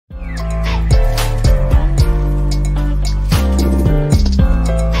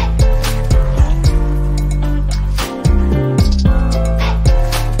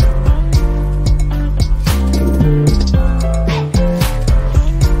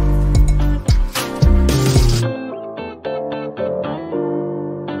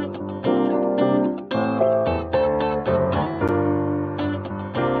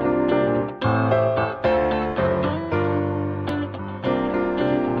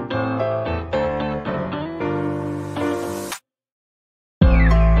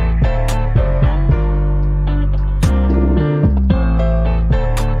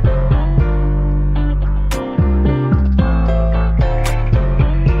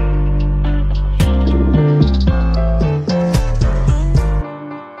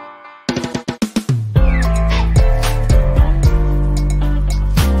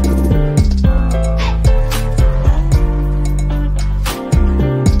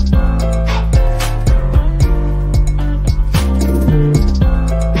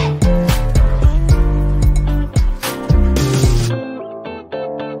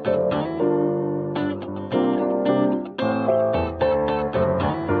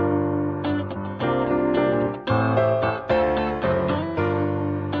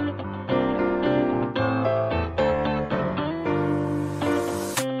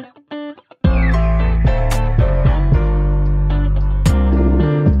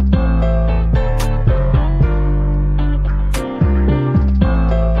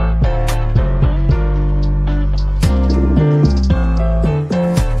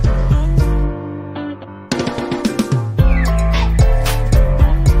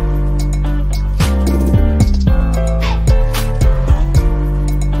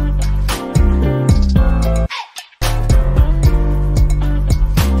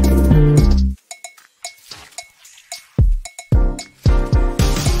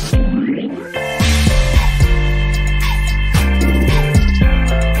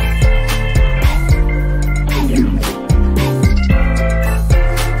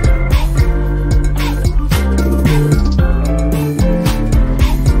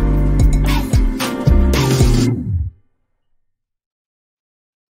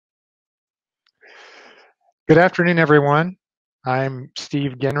Good afternoon, everyone. I'm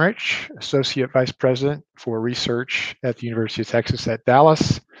Steve Genrich, Associate Vice President for Research at the University of Texas at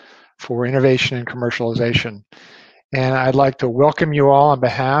Dallas for Innovation and Commercialization. And I'd like to welcome you all on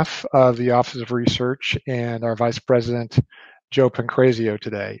behalf of the Office of Research and our Vice President, Joe Pancrazio,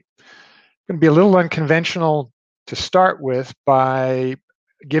 today. It's going to be a little unconventional to start with by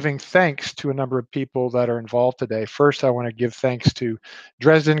giving thanks to a number of people that are involved today. First, I want to give thanks to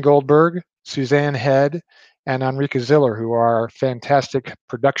Dresden Goldberg, Suzanne Head, and Enrica Ziller, who are our fantastic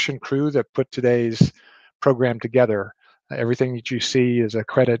production crew that put today's program together. Everything that you see is a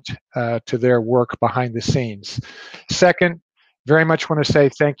credit to their work behind the scenes. Second, very much want to say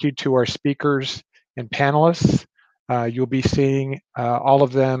thank you to our speakers and panelists. You'll be seeing all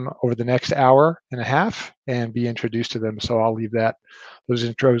of them over the next hour and a half and be introduced to them, so I'll leave those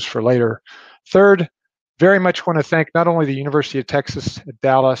intros for later. Third, very much want to thank not only the University of Texas at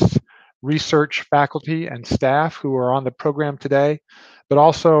Dallas research faculty and staff who are on the program today, but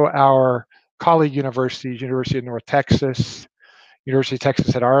also our colleague universities, University of North Texas, University of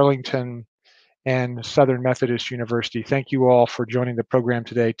Texas at Arlington, and Southern Methodist University. Thank you all for joining the program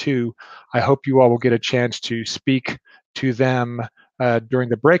today too. I hope you all will get a chance to speak to them during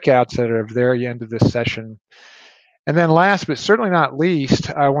the breakouts that are at the very end of this session. And then last, but certainly not least,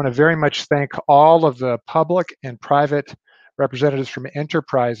 I want to very much thank all of the public and private representatives from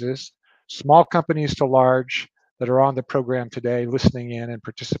enterprises, small companies to large, that are on the program today, listening in and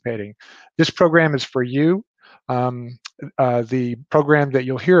participating. This program is for you. The program that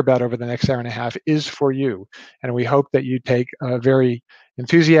you'll hear about over the next hour and a half is for you, and we hope that you take a very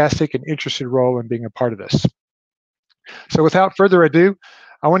enthusiastic and interested role in being a part of this. So without further ado,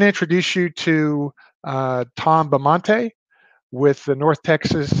 I want to introduce you to Tom Bamonte with the North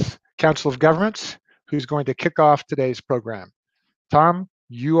Texas Council of Governments, who's going to kick off today's program. Tom,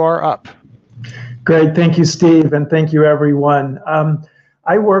 you are up. Great, thank you, Steve, and thank you, everyone.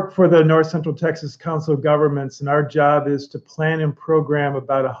 I work for the North Central Texas Council of Governments, and our job is to plan and program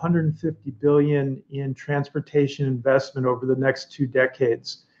about $150 billion in transportation investment over the next 2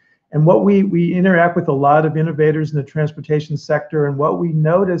 decades. And what we interact with a lot of innovators in the transportation sector, and what we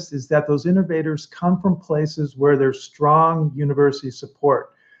notice is that those innovators come from places where there's strong university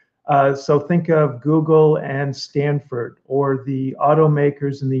support. So think of Google and Stanford, or the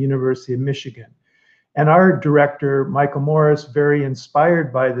automakers in the University of Michigan. And our director, Michael Morris, very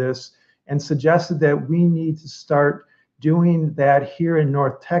inspired by this and suggested that we need to start doing that here in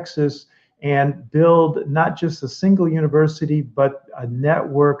North Texas and build not just a single university, but a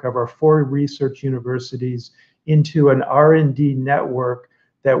network of our 4 research universities into an R&D network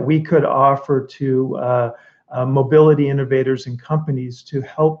that we could offer to mobility innovators and companies to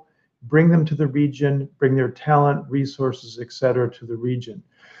help bring them to the region, bring their talent, resources, et cetera, to the region.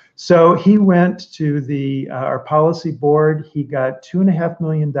 So he went to our policy board. He got $2.5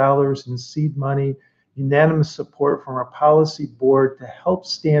 million in seed money, unanimous support from our policy board to help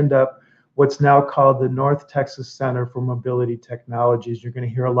stand up what's now called the North Texas Center for Mobility Technologies. You're going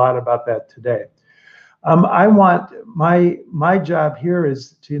to hear a lot about that today. I want my job here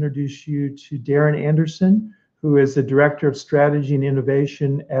is to introduce you to Darren Anderson, who is the Director of Strategy and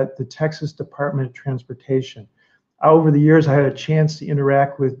Innovation at the Texas Department of Transportation. Over the years, I had a chance to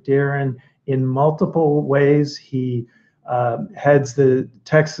interact with Darren in multiple ways. He heads the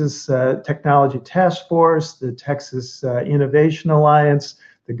Texas Technology Task Force, the Texas Innovation Alliance,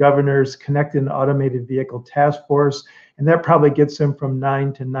 the Governor's Connected and Automated Vehicle Task Force, and that probably gets him from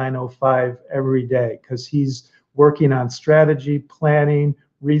 9 to 9:05 every day, because he's working on strategy, planning,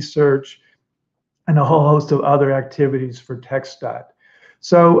 research, and a whole host of other activities for TxDOT.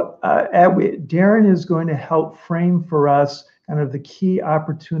 So Darren is going to help frame for us kind of the key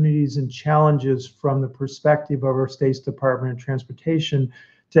opportunities and challenges from the perspective of our state's Department of Transportation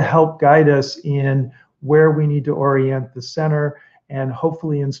to help guide us in where we need to orient the center and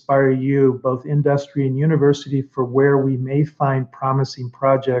hopefully inspire you, both industry and university, for where we may find promising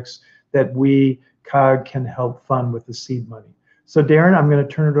projects that we, COG, can help fund with the seed money. So Darren, I'm going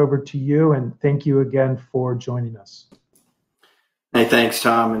to turn it over to you, and thank you again for joining us. Hey, thanks,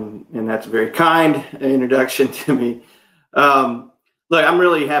 Tom, and that's a very kind introduction to me. Look, I'm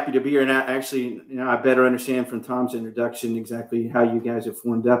really happy to be here, and actually, I better understand from Tom's introduction exactly how you guys have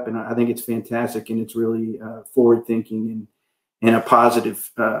formed up, and I think it's fantastic, and it's really forward-thinking and a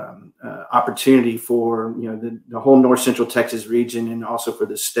positive opportunity for the whole North Central Texas region and also for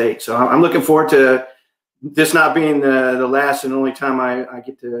the state. So I'm looking forward to this not being the last and only time I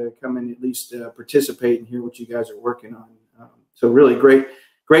get to come and at least participate and hear what you guys are working on. So really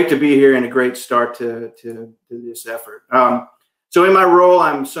great to be here and a great start to this effort. So in my role,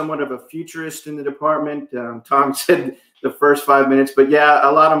 I'm somewhat of a futurist in the department. Tom said the first 5 minutes, but yeah,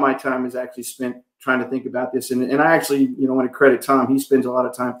 a lot of my time is actually spent trying to think about this. And I actually, want to credit Tom. He spends a lot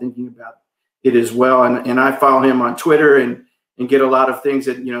of time thinking about it as well. And I follow him on Twitter and get a lot of things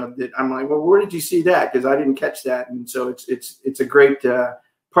that, that I'm like, well, where did you see that? Because I didn't catch that. And so it's a great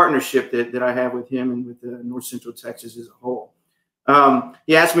partnership that I have with him and with North Central Texas as a whole.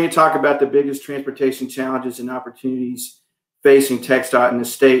 He asked me to talk about the biggest transportation challenges and opportunities facing TxDOT in the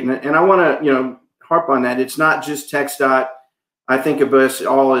state. And I want to, harp on that. It's not just TxDOT. I think of us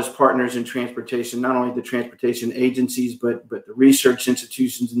all as partners in transportation, not only the transportation agencies, but the research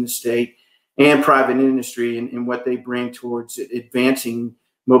institutions in the state and private industry and what they bring towards advancing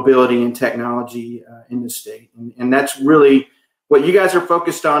mobility and technology in the state. And that's really what you guys are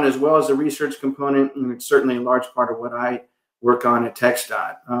focused on, as well as the research component. And it's certainly a large part of what I work on at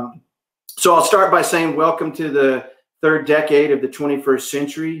TxDOT. So I'll start by saying welcome to the third decade of the 21st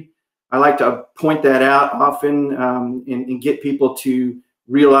century. I like to point that out often and get people to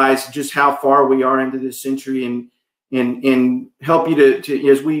realize just how far we are into this century and help you to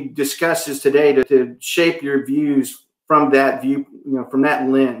as we discuss this today, to shape your views from that view, from that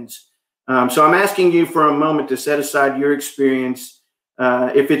lens. So I'm asking you for a moment to set aside your experience.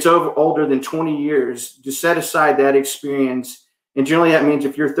 If it's older than 20 years, just set aside that experience. And generally that means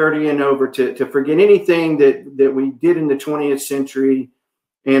if you're 30 and over, to forget anything that we did in the 20th century,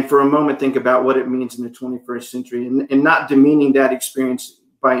 and for a moment think about what it means in the 21st century, and not demeaning that experience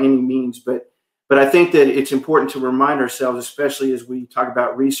by any means, but I think that it's important to remind ourselves, especially as we talk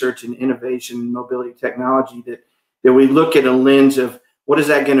about research and innovation and mobility technology, that we look at a lens of what is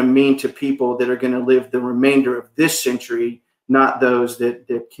that going to mean to people that are going to live the remainder of this century, not those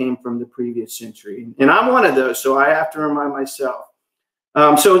that came from the previous century. And I'm one of those, so I have to remind myself.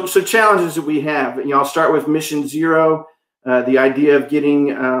 So challenges that we have, I'll start with Mission Zero. The idea of getting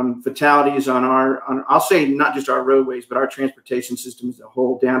fatalities on I'll say not just our roadways, but our transportation system as a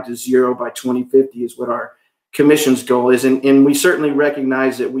whole down to zero by 2050 is what our commission's goal is. And we certainly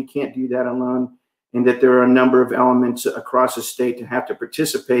recognize that we can't do that alone, and that there are a number of elements across the state to have to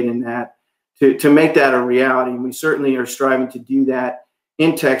participate in that to make that a reality. And we certainly are striving to do that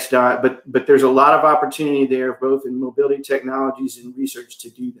in TxDOT, but there's a lot of opportunity there, both in mobility technologies and research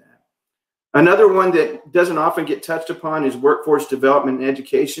to do that. Another one that doesn't often get touched upon is workforce development and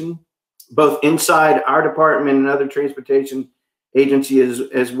education, both inside our department and other transportation agencies,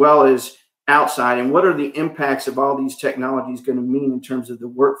 as well as outside. And what are the impacts of all these technologies going to mean in terms of the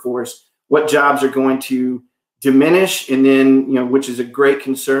workforce? What jobs are going to diminish, and then, which is a great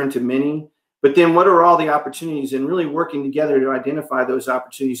concern to many, but then what are all the opportunities, and really working together to identify those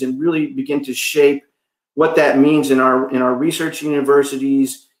opportunities and really begin to shape what that means in our research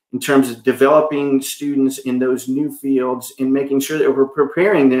universities, in terms of developing students in those new fields and making sure that we're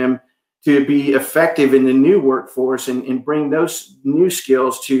preparing them to be effective in the new workforce and bring those new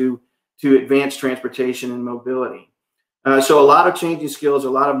skills to advanced transportation and mobility. So a lot of changing skills, a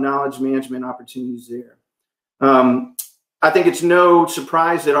lot of knowledge management opportunities there. I think it's no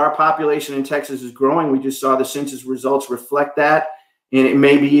surprise that our population in Texas is growing. We just saw the census results reflect that, and it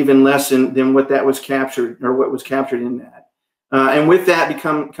may be even less than what that was captured, or what was captured in that. And with that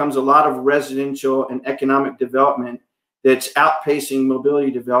comes a lot of residential and economic development that's outpacing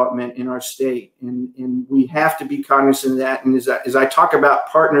mobility development in our state. And we have to be cognizant of that. And as I talk about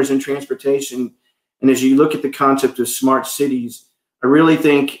partners in transportation, and as you look at the concept of smart cities, I really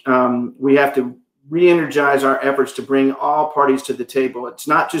think we have to re-energize our efforts to bring all parties to the table. It's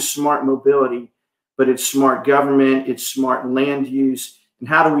not just smart mobility, but it's smart government, it's smart land use. And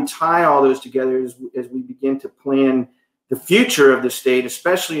how do we tie all those together as we begin to plan the future of the state,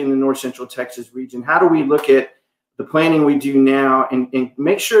 especially in the North Central Texas region? How do we look at the planning we do now and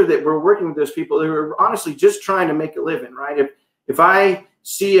make sure that we're working with those people who are honestly just trying to make a living, right? If I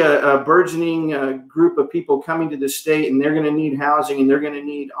see a burgeoning group of people coming to the state and they're going to need housing and they're going to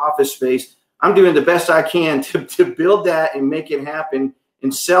need office space, I'm doing the best I can to build that and make it happen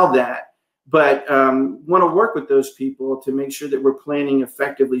and sell that. But want to work with those people to make sure that we're planning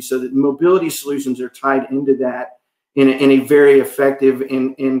effectively so that mobility solutions are tied into that in a very effective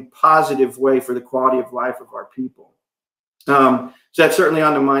and positive way for the quality of life of our people. So that's certainly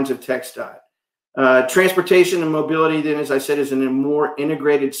on the minds of TxDOT. Transportation and mobility, then, as I said, is in a more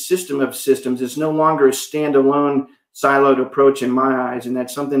integrated system of systems. It's no longer a standalone siloed approach in my eyes, and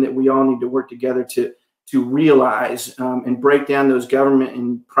that's something that we all need to work together to realize and break down those government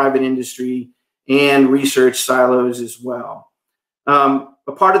and private industry and research silos as well.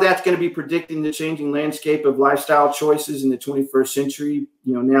 A part of that's going to be predicting the changing landscape of lifestyle choices in the 21st century,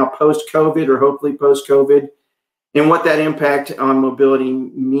 now post-COVID or hopefully post-COVID. and what that impact on mobility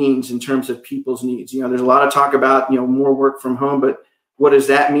means in terms of people's needs. You know, there's a lot of talk about, you know, more work from home, but what does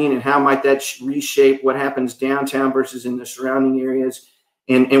that mean, and how might that reshape what happens downtown versus in the surrounding areas?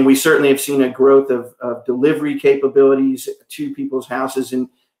 And we certainly have seen a growth of delivery capabilities to people's houses. And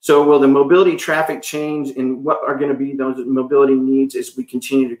so will the mobility traffic change, and what are going to be those mobility needs as we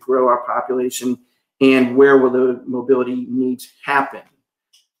continue to grow our population, and where will the mobility needs happen?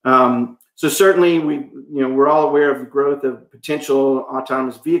 So certainly we're all aware of the growth of potential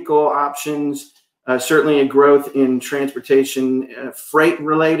autonomous vehicle options, certainly a growth in transportation freight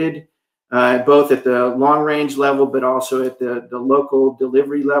related, both at the long range level, but also at the local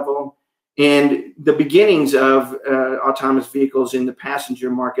delivery level, and the beginnings of autonomous vehicles in the passenger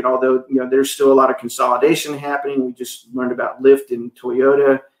market. Although, you know, there's still a lot of consolidation happening. We just learned about Lyft and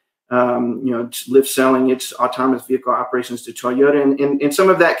Toyota, you know, Lyft selling its autonomous vehicle operations to Toyota, and some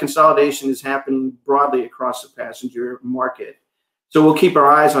of that consolidation is happening broadly across the passenger market. So we'll keep our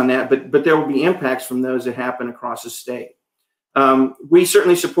eyes on that, but there will be impacts from those that happen across the state. We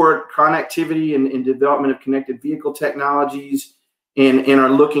certainly support connectivity and development of connected vehicle technologies, and are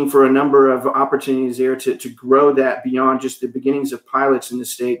looking for a number of opportunities there to grow that beyond just the beginnings of pilots in the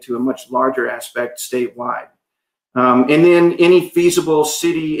state to a much larger aspect statewide. And then any feasible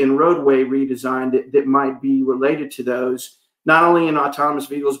city and roadway redesign that might be related to those, not only in autonomous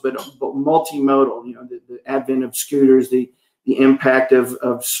vehicles, but multimodal, you know, the advent of scooters, the impact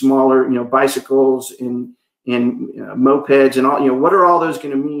of smaller, you know, bicycles and mopeds and all, you know, what are all those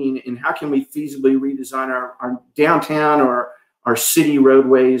going to mean, and how can we feasibly redesign our downtown or our city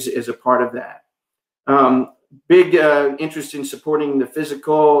roadways as a part of that? Big interest in supporting the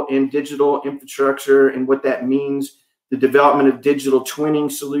physical and digital infrastructure and what that means, the development of digital twinning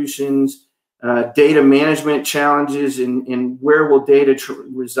solutions, data management challenges, and where will data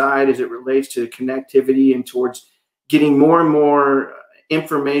reside as it relates to connectivity and towards getting more and more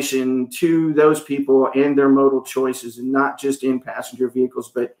information to those people and their modal choices, and not just in passenger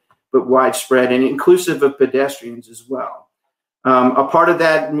vehicles, but widespread and inclusive of pedestrians as well. A part of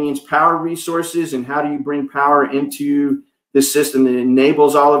that means power resources, and how do you bring power into the system that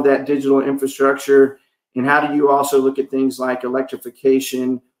enables all of that digital infrastructure, and how do you also look at things like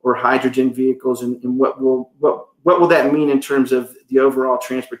electrification or hydrogen vehicles, and what will that mean in terms of the overall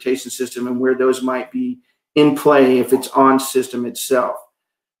transportation system, and where those might be in play if it's on system itself.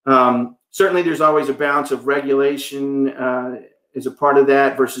 Certainly there's always a balance of regulation as a part of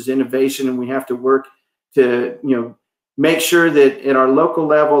that versus innovation, and we have to work to, you know, make sure that at our local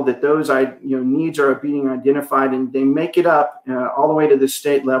level that those, you know, needs are being identified, and they make it up all the way to the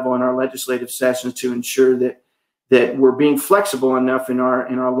state level in our legislative sessions to ensure that we're being flexible enough in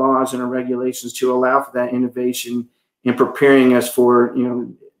our laws and our regulations to allow for that innovation and preparing us for, you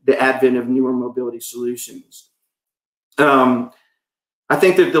know, the advent of newer mobility solutions. I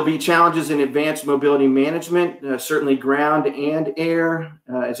think that there'll be challenges in advanced mobility management, certainly ground and air,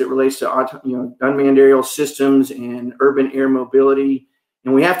 as it relates to, you know, unmanned aerial systems and urban air mobility.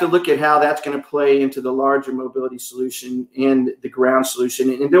 And we have to look at how that's going to play into the larger mobility solution and the ground solution.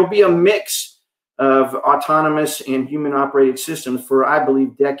 And there'll be a mix of autonomous and human-operated systems for, I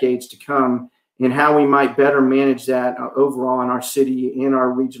believe, decades to come. And how we might better manage that overall in our city and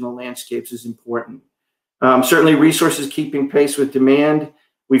our regional landscapes is important. Certainly resources keeping pace with demand.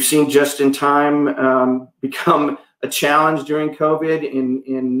 We've seen just-in-time become a challenge during COVID,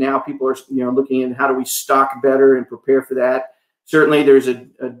 and now people are, you know, looking at how do we stock better and prepare for that. Certainly there's a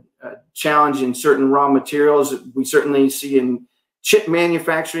challenge in certain raw materials. We certainly see in chip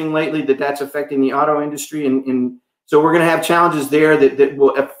manufacturing lately that's affecting the auto industry, and so we're going to have challenges there that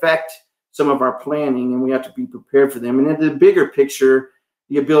will affect some of our planning, and we have to be prepared for them. And in the bigger picture,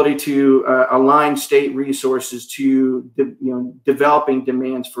 the ability to align state resources to developing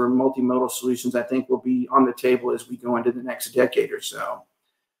demands for multimodal solutions, I think, will be on the table as we go into the next decade or so.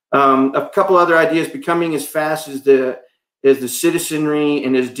 A couple other ideas: becoming as fast as the citizenry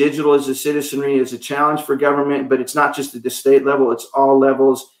and as digital as the citizenry is a challenge for government, but it's not just at the state level; it's all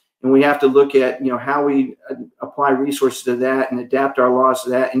levels, and we have to look at, you know, how we apply resources to that and adapt our laws to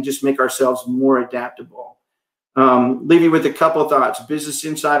that, and just make ourselves more adaptable. Leave you with a couple of thoughts.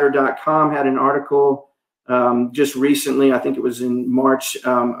 BusinessInsider.com had an article just recently, I think it was in March,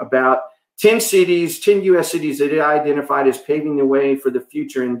 about 10 U.S. cities that it identified as paving the way for the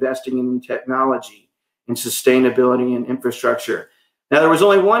future, investing in technology and sustainability and infrastructure. Now, there was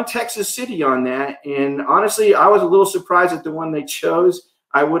only one Texas city on that, and honestly, I was a little surprised at the one they chose.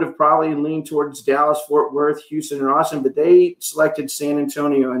 I would have probably leaned towards Dallas, Fort Worth, Houston, or Austin, but they selected San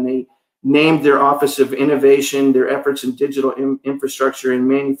Antonio, and they named their Office of Innovation, their efforts in digital infrastructure and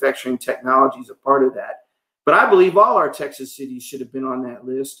manufacturing technologies a part of that. But I believe all our Texas cities should have been on that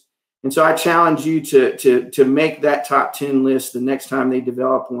list. And so I challenge you to make that top 10 list the next time they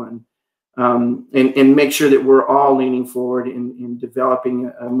develop one, and make sure that we're all leaning forward in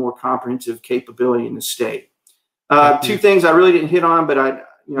developing a more comprehensive capability in the state. Two things I really didn't hit on, but I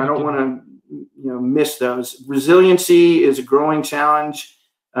don't want to miss those. Resiliency is a growing challenge.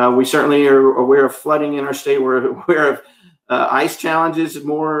 We certainly are aware of flooding in our state. We're aware of ice challenges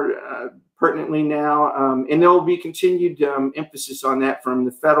more pertinently now, and there will be continued emphasis on that from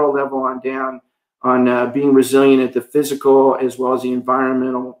the federal level on down, on being resilient at the physical as well as the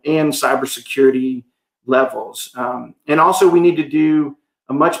environmental and cybersecurity levels. And also we need to do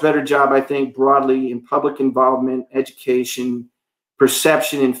a much better job, I think, broadly in public involvement, education,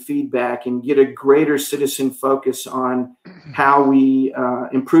 perception, and feedback, and get a greater citizen focus on how we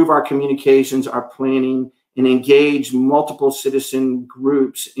improve our communications, our planning, and engage multiple citizen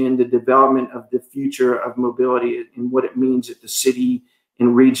groups in the development of the future of mobility and what it means at the city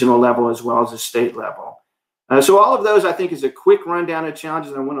and regional level as well as the state level. So all of those, I think, is a quick rundown of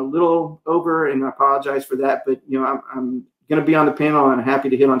challenges. I went a little over, and I apologize for that, but I'm going to be on the panel, and I'm happy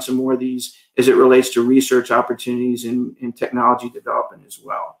to hit on some more of these as it relates to research opportunities and technology development as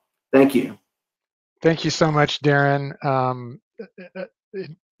well. Thank you. Thank you so much, Darren.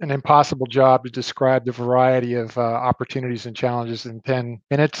 An impossible job to describe the variety of opportunities and challenges in 10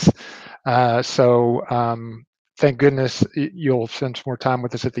 minutes. Thank goodness you'll spend some more time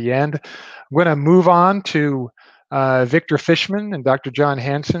with us at the end. I'm going to move on to Victor Fishman and Dr. John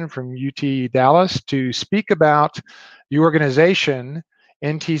Hansen from UT Dallas to speak about the organization,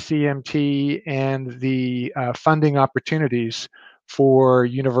 NTCMT, and the funding opportunities for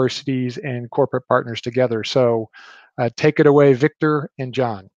universities and corporate partners together. So take it away, Victor and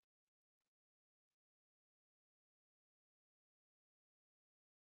John.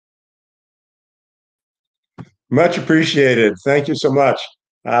 Much appreciated. Thank you so much.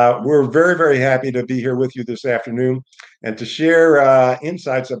 We're very, very happy to be here with you this afternoon and to share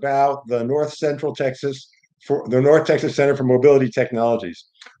insights about the North Texas Center for Mobility Technologies.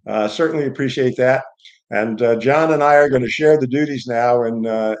 Certainly appreciate that. And John and I are going to share the duties now in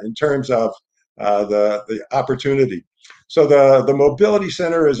terms of the opportunity. So the Mobility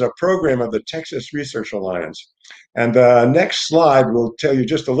Center is a program of the Texas Research Alliance. And the next slide will tell you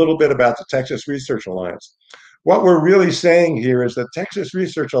just a little bit about the Texas Research Alliance. What we're really saying here is that Texas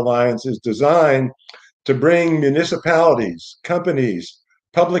Research Alliance is designed to bring municipalities, companies,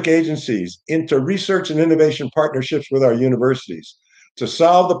 public agencies into research and innovation partnerships with our universities to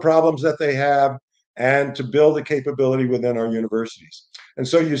solve the problems that they have and to build a capability within our universities. And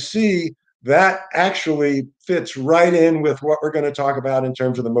so you see that actually fits right in with what we're going to talk about in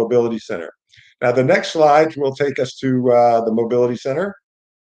terms of the Mobility Center. Now, the next slide will take us to the Mobility Center.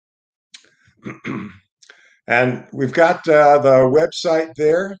 And we've got the website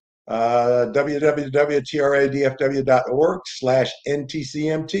there,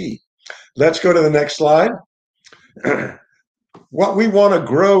 www.tradfw.org/NTCMT. Let's go to the next slide. What we want to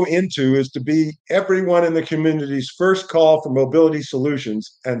grow into is to be everyone in the community's first call for mobility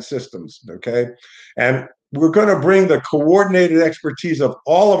solutions and systems, okay? And we're going to bring the coordinated expertise of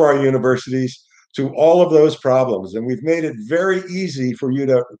all of our universities to all of those problems. And we've made it very easy for you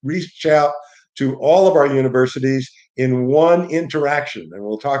to reach out to all of our universities in one interaction. And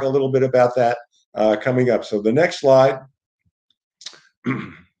we'll talk a little bit about that coming up. So the next slide.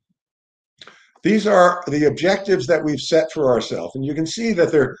 These are the objectives that we've set for ourselves. And you can see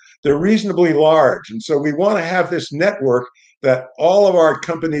that they're reasonably large. And so we want to have this network that all of our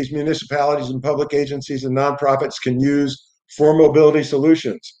companies, municipalities, and public agencies and nonprofits can use for mobility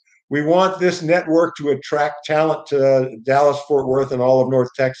solutions. We want this network to attract talent to Dallas, Fort Worth, and all of North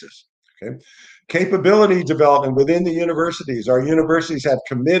Texas. Okay. Capability development within the universities. Our universities have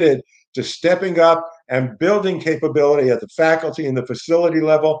committed to stepping up and building capability at the faculty and the facility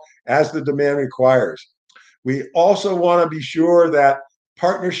level as the demand requires. We also want to be sure that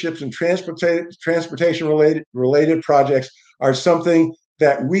partnerships and transportation related projects are something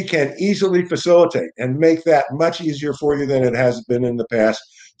that we can easily facilitate and make that much easier for you than it has been in the past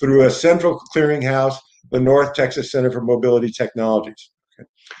through a central clearinghouse, the North Texas Center for Mobility Technologies. Okay.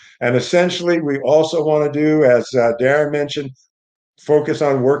 And essentially, we also want to do, as Darren mentioned, focus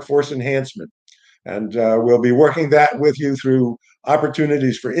on workforce enhancement. And we'll be working that with you through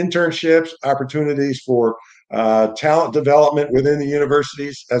opportunities for internships, opportunities for talent development within the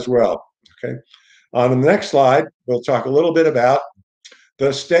universities as well. Okay. On the next slide, we'll talk a little bit about the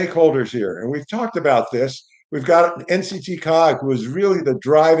stakeholders here. And we've talked about this. We've got NCTCOG, who is really the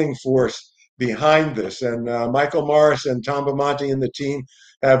driving force behind this. And Michael Morris and Tom Bamonte and the team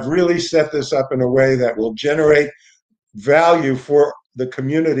have really set this up in a way that will generate value for the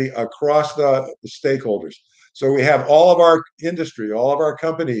community across the stakeholders. So we have all of our industry, all of our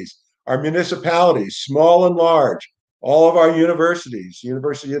companies, our municipalities, small and large, all of our universities,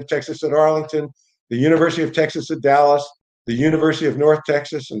 University of Texas at Arlington, the University of Texas at Dallas, the University of North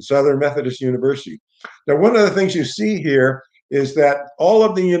Texas, and Southern Methodist University. Now, one of the things you see here is that all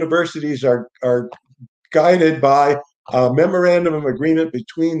of the universities are guided by a memorandum of agreement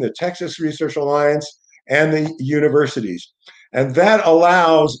between the Texas Research Alliance and the universities. And that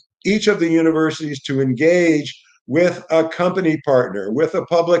allows each of the universities to engage with a company partner, with a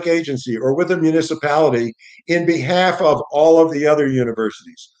public agency, or with a municipality in behalf of all of the other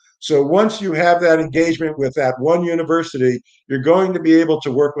universities. So once you have that engagement with that one university, you're going to be able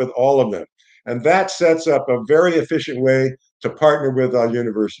to work with all of them. And that sets up a very efficient way to partner with our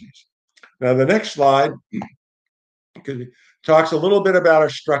universities. Now, the next slide talks a little bit about our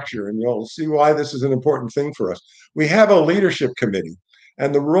structure, and you'll see why this is an important thing for us. We have a leadership committee,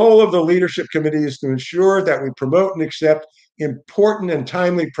 and the role of the leadership committee is to ensure that we promote and accept important and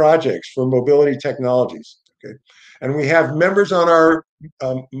timely projects for mobility technologies. Okay, and we have members on our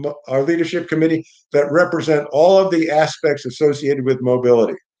leadership committee that represent all of the aspects associated with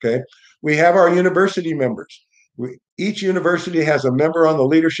mobility. Okay, we have our university members. Each university has a member on the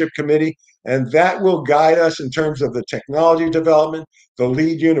leadership committee, and that will guide us in terms of the technology development, the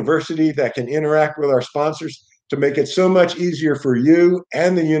lead university that can interact with our sponsors to make it so much easier for you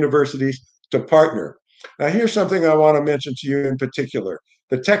and the universities to partner. Now, here's something I want to mention to you in particular,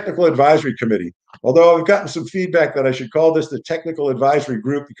 the Technical Advisory Committee. Although I've gotten some feedback that I should call this the Technical Advisory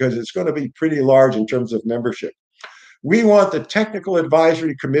Group because it's going to be pretty large in terms of membership. We want the Technical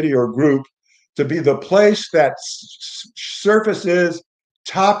Advisory Committee or group to be the place that surfaces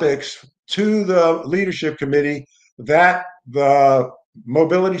topics to the leadership committee that the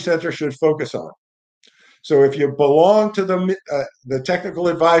Mobility Center should focus on. So if you belong to the Technical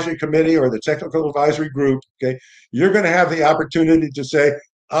Advisory Committee or the Technical Advisory Group, okay, you're going to have the opportunity to say,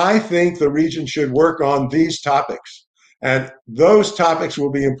 I think the region should work on these topics. And those topics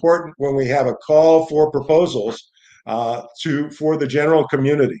will be important when we have a call for proposals for the general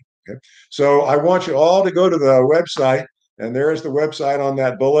community. Okay. So I want you all to go to the website, and there is the website on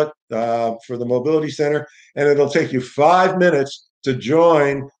that bullet for the Mobility Center, and it'll take you 5 minutes to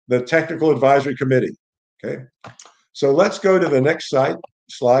join the Technical Advisory Committee. Okay, so let's go to the next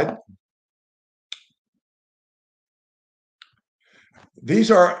slide.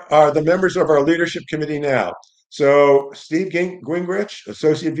 These are the members of our leadership committee now. So Steve Gingrich,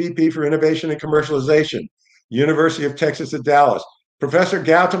 Associate VP for Innovation and Commercialization, University of Texas at Dallas. Professor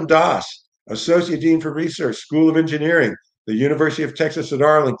Gautam Das, Associate Dean for Research, School of Engineering, the University of Texas at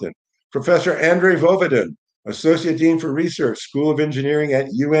Arlington. Professor Andrei Vovedin, Associate Dean for Research, School of Engineering at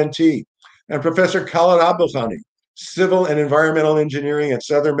UNT. And Professor Khaled Abdulhani, Civil and Environmental Engineering at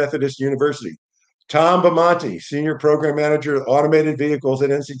Southern Methodist University. Tom Bamonte, Senior Program Manager of Automated Vehicles at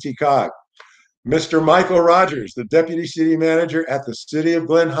NCTCOG. Mr. Michael Rogers, the Deputy City Manager at the City of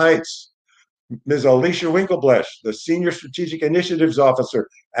Glen Heights. Ms. Alicia Winkleblech, the Senior Strategic Initiatives Officer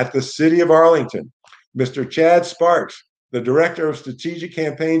at the City of Arlington. Mr. Chad Sparks, the Director of Strategic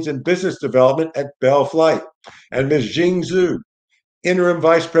Campaigns and Business Development at Bell Flight. And Ms. Jing Zhu, Interim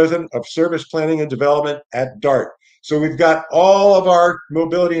Vice President of Service Planning and Development at DART. So we've got all of our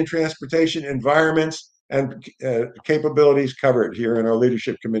mobility and transportation environments and capabilities covered here in our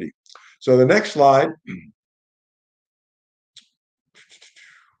leadership committee. So the next slide.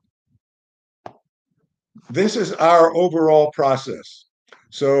 This is our overall process.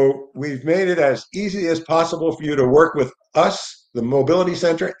 So we've made it as easy as possible for you to work with us, the Mobility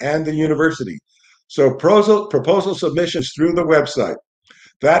Center, and the university. So proposal submissions through the website.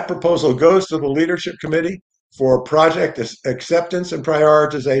 That proposal goes to the leadership committee for project acceptance and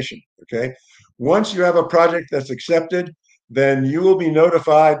prioritization, okay? Once you have a project that's accepted, then you will be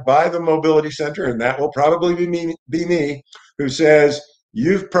notified by the Mobility Center, and that will probably be me, who says,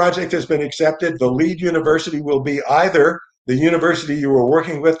 your project has been accepted. The lead university will be either the university you were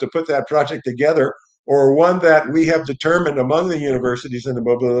working with to put that project together, or one that we have determined among the universities in the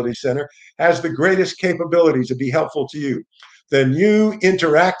Mobility Center has the greatest capability to be helpful to you. Then you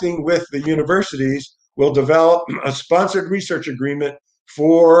interacting with the universities will develop a sponsored research agreement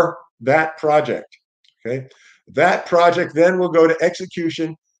for that project, okay? That project then will go to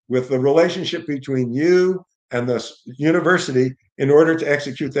execution with the relationship between you and the university in order to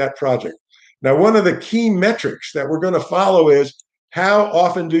execute that project. Now, one of the key metrics that we're going to follow is how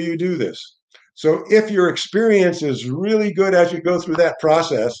often do you do this? So if your experience is really good as you go through that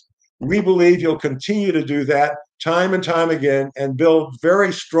process, We believe you'll continue to do that time and time again and build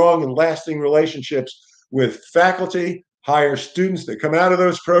very strong and lasting relationships with faculty, hire students that come out of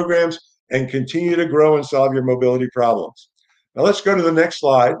those programs, and continue to grow and solve your mobility problems. Now let's go to the next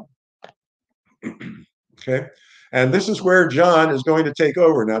slide. Okay. And this is where John is going to take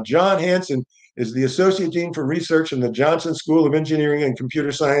over. Now, John Hanson is the Associate Dean for Research in the Johnson School of Engineering and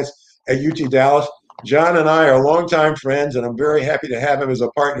Computer Science at UT Dallas. John and I are longtime friends, and I'm very happy to have him as a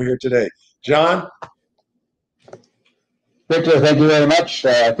partner here today. John? Victor, thank you very much.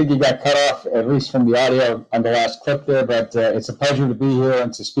 I think you got cut off, at least from the audio on the last clip there, but it's a pleasure to be here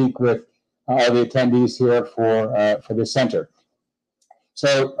and to speak with all the attendees here for this center.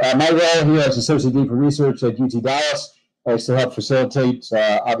 So my role here as Associate Dean for Research at UT Dallas is to help facilitate,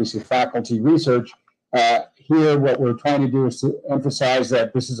 obviously, faculty research. Here, what we're trying to do is to emphasize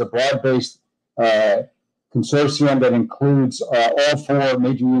that this is a broad-based consortium that includes all 4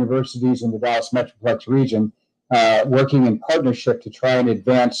 major universities in the Dallas Metroplex region, working in partnership to try and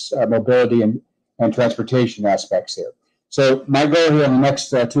advance mobility and transportation aspects here. So my goal here on the next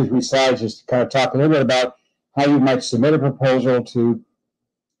 2 or 3 slides is to kind of talk a little bit about how you might submit a proposal to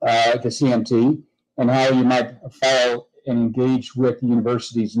the CMT and how you might follow and engage with the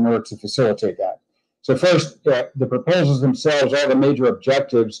universities in order to facilitate that. So first, the proposals themselves, all the major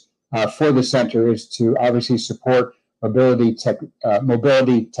objectives for the center is to obviously support mobility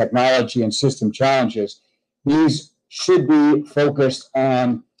technology and system challenges. These should be focused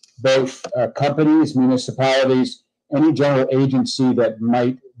on both companies, municipalities, any general agency that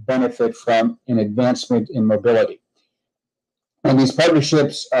might benefit from an advancement in mobility. And these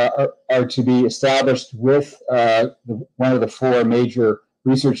partnerships are to be established with one of the 4 major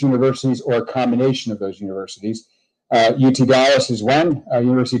research universities or a combination of those universities. UT Dallas is one,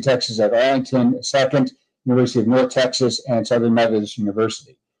 University of Texas at Arlington second, University of North Texas, and Southern Methodist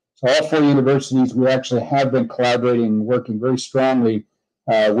University. So all 4 universities, we actually have been collaborating and working very strongly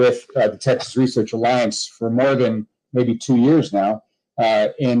with the Texas Research Alliance for more than maybe 2 years now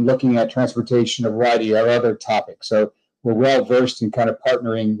in looking at transportation, a variety of other topics. So we're well versed in kind of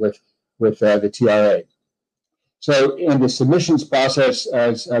partnering with the TRA. So in the submissions process,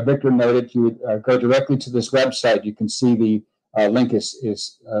 as Victor noted, you would go directly to this website. You can see the link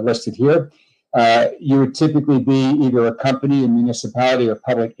is listed here. You would typically be either a company, a municipality, or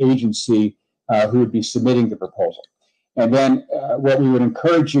public agency who would be submitting the proposal. And then what we would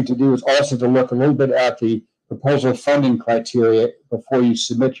encourage you to do is also to look a little bit at the proposal funding criteria before you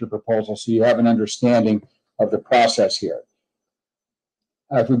submit your proposal so you have an understanding of the process here.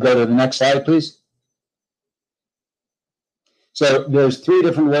 If we go to the next slide, please. So there's 3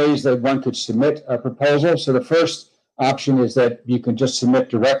 different ways that one could submit a proposal. So the first option is that you can just submit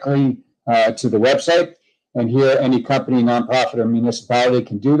directly to the website. And here, any company, nonprofit, or municipality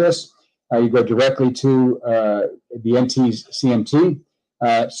can do this. You go directly to the NTCMT,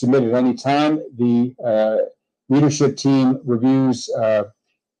 submit at any time. The leadership team reviews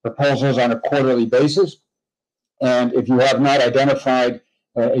proposals on a quarterly basis. And if you have not identified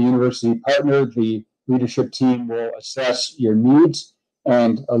a university partner, the leadership team will assess your needs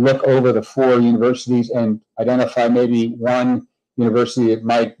and look over the 4 universities and identify maybe one university that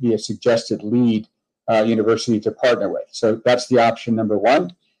might be a suggested lead university to partner with. So that's the option number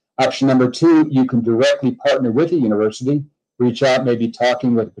 1. Option number 2, you can directly partner with a university, reach out, maybe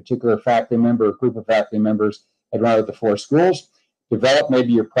talking with a particular faculty member or group of faculty members at one of the 4 schools, develop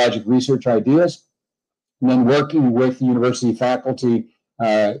maybe your project research ideas, and then working with the university faculty,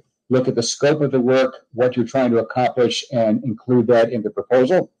 look at the scope of the work, what you're trying to accomplish, and include that in the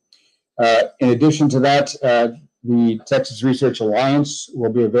proposal. In addition to that, the Texas Research Alliance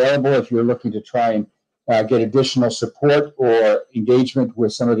will be available if you're looking to try and get additional support or engagement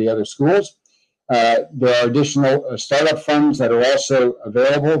with some of the other schools. There are additional startup funds that are also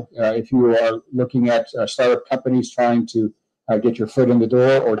available if you are looking at startup companies trying to get your foot in the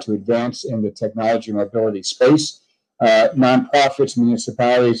door or to advance in the technology mobility space. Nonprofits,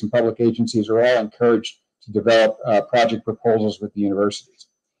 municipalities, and public agencies are all encouraged to develop project proposals with the universities.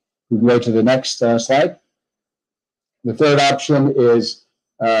 We can go to the next slide. The third option is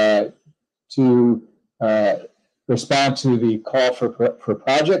to respond to the call for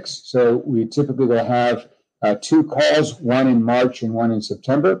projects. So we typically will have 2 calls, one in March and one in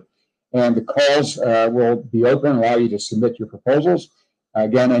September. And the calls will be open, allow you to submit your proposals.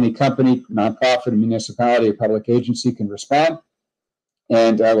 Again, any company, nonprofit, municipality, or public agency can respond,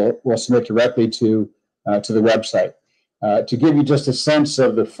 and we'll submit directly to the website. To give you just a sense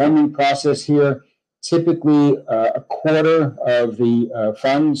of the funding process here, typically a quarter of the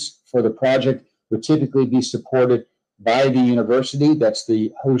funds for the project would typically be supported by the university. That's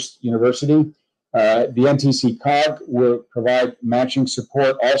the host university. The NTCCOG will provide matching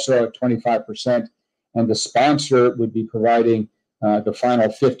support also at 25%, and the sponsor would be providing the final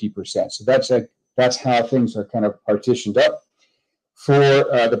 50%. So that's how things are kind of partitioned up. For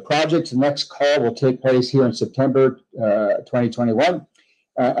the project, the next call will take place here in September 2021.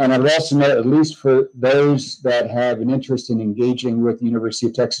 And I would also note, at least for those that have an interest in engaging with the University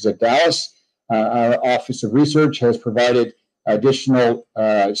of Texas at Dallas, our Office of Research has provided additional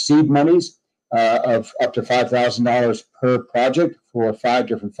seed monies of up to $5,000 per project for 5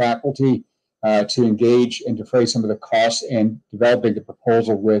 different faculty to engage and defray some of the costs in developing the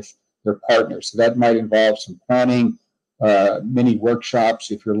proposal with their partners. So that might involve some planning, mini workshops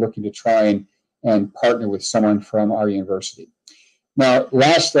if you're looking to try and partner with someone from our university. Now,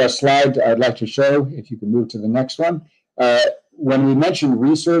 last slide I'd like to show, if you can move to the next one. When we mention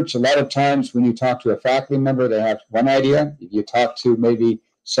research, a lot of times when you talk to a faculty member, they have one idea. If you talk to maybe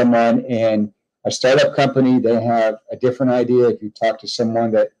someone in a startup company, they have a different idea. If you talk to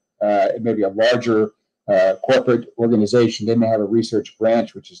someone that maybe a larger corporate organization, they may have a research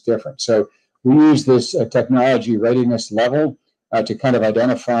branch, which is different. So we use this technology readiness level to kind of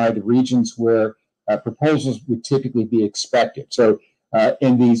identify the regions where proposals would typically be expected. So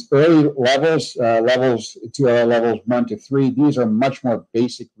in these early levels, TRL levels 1 to 3, these are much more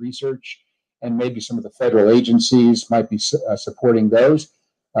basic research, and maybe some of the federal agencies might be supporting those.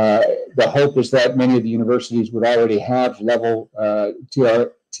 The hope is that many of the universities would already have level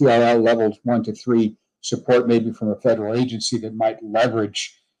TRL levels 1 to 3 support, maybe from a federal agency that might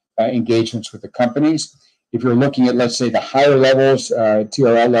leverage engagements with the companies. If you're looking at, let's say, the higher levels,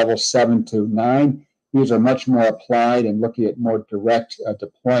 TRL levels 7 to 9, these are much more applied and looking at more direct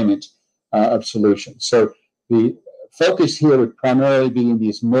deployment of solutions. So the focus here would primarily be in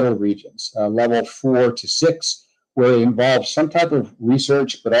these middle regions, level 4 to 6, where it involves some type of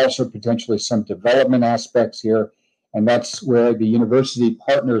research, but also potentially some development aspects here. And that's where the university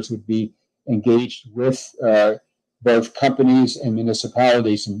partners would be engaged with both companies and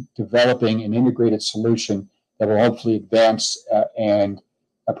municipalities in developing an integrated solution that will hopefully advance and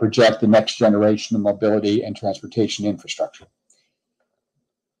project the next generation of mobility and transportation infrastructure.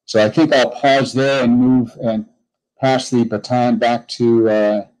 So I think I'll pause there and move and pass the baton back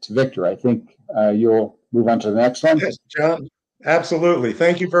to Victor. I think you'll move on to the next one. Yes, John, absolutely.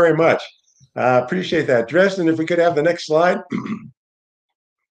 Thank you very much. Appreciate that. Dresden, if we could have the next slide.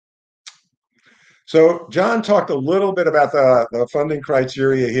 So John talked a little bit about the funding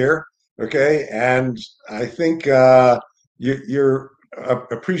criteria here, okay? And I think you're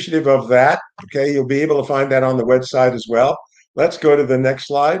appreciative of that, okay? You'll be able to find that on the website as well. Let's go to the next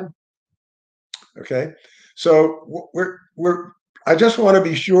slide. Okay, so I just want to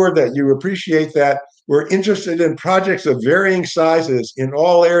be sure that you appreciate that we're interested in projects of varying sizes in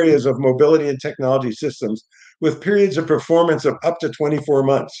all areas of mobility and technology systems with periods of performance of up to 24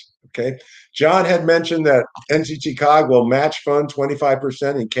 months. Okay, John had mentioned that NCTCOG will match fund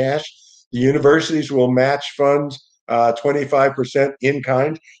 25% in cash. The universities will match funds 25% in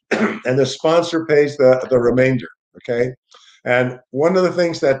kind, and the sponsor pays the remainder. Okay, and one of the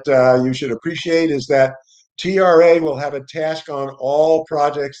things that you should appreciate is that TRA will have a task on all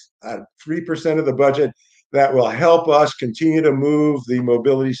projects at 3% of the budget that will help us continue to move the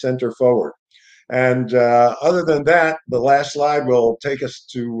mobility center forward. And other than that, the last slide will take us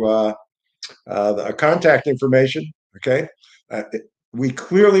to the contact information. Okay, we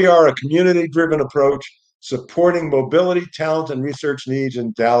clearly are a community-driven approach supporting mobility, talent, and research needs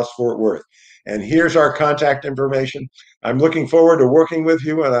in Dallas-Fort Worth. And here's our contact information. I'm looking forward to working with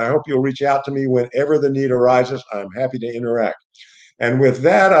you, and I hope you'll reach out to me whenever the need arises. I'm happy to interact. And with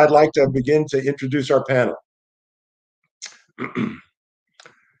that, I'd like to begin to introduce our panel.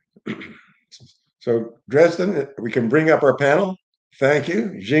 So Dresden, we can bring up our panel. Thank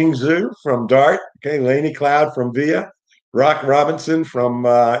you. Jing Zhu from DART. Okay, Lainey Cloud from VIA. Rock Robinson from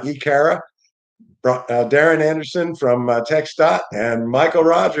ECARA. Darren Anderson from TxDOT, and Michael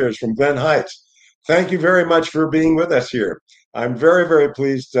Rogers from Glen Heights. Thank you very much for being with us here. I'm very, very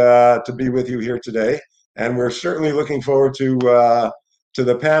pleased to be with you here today, and we're certainly looking forward to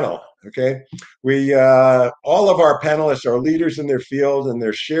the panel. Okay, we all of our panelists are leaders in their field, and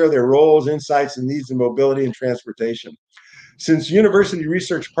they share their roles, insights, and needs in mobility and transportation. Since university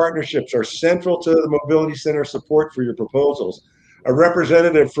research partnerships are central to the Mobility Center support for your proposals, a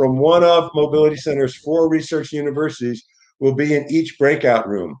representative from one of Mobility Center's 4 research universities will be in each breakout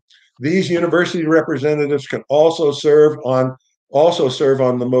room. These university representatives can also serve on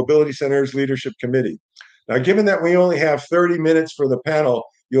the Mobility Center's leadership committee. Now, given that we only have 30 minutes for the panel,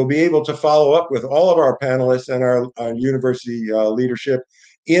 you'll be able to follow up with all of our panelists and our university leadership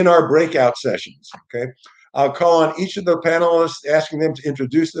in our breakout sessions. Okay, I'll call on each of the panelists, asking them to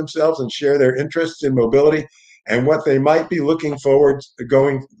introduce themselves and share their interests in mobility and what they might be looking forward to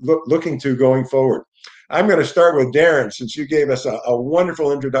going forward. I'm going to start with Darren, since you gave us a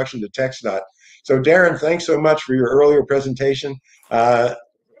wonderful introduction to TxDOT. So Darren, thanks so much for your earlier presentation. Do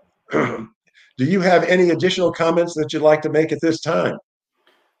you have any additional comments that you'd like to make at this time?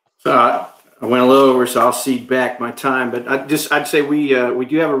 So I went a little over, so I'll cede back my time. But I'd say we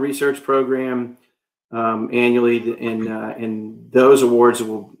do have a research program annually, and those awards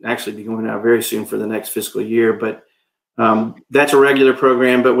will actually be going out very soon for the next fiscal year. But that's a regular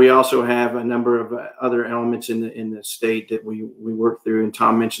program. But we also have a number of other elements in the state that we work through, and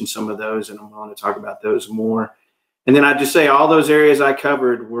Tom mentioned some of those, and I'm going to talk about those more. And then I'd just say all those areas I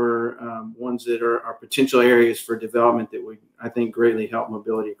covered were ones that are potential areas for development that would, I think, greatly help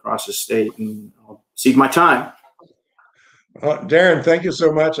mobility across the state. And I'll cede my time. Darren, thank you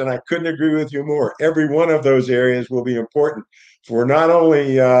so much. And I couldn't agree with you more. Every one of those areas will be important for not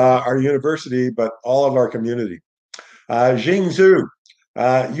only our university, but all of our community. Jing Zhu,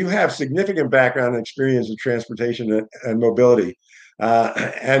 you have significant background and experience in transportation and mobility.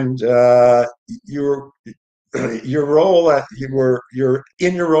 And your role you're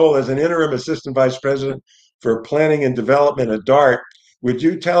in your role as an interim assistant vice president for planning and development at DART. Would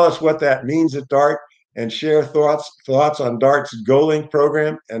you tell us what that means at DART and share thoughts on DART's GoLink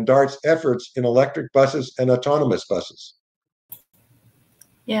program and DART's efforts in electric buses and autonomous buses?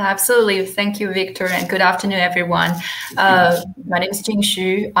 Yeah, absolutely. Thank you, Victor, and good afternoon, everyone. My name is Jing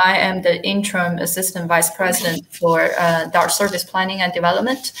Xu. I am the interim assistant vice president for DART service planning and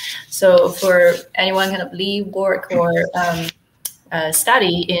development. So for anyone kind of leave work or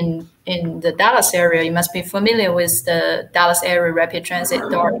study in the Dallas area, you must be familiar with the Dallas area rapid transit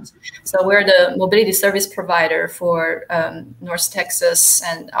DART. So we're the mobility service provider for North Texas,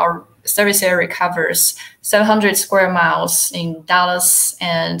 and our service area covers 700 square miles in Dallas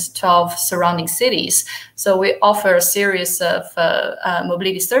and 12 surrounding cities. So we offer a series of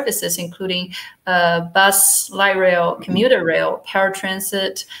mobility services, including bus, light rail, commuter rail,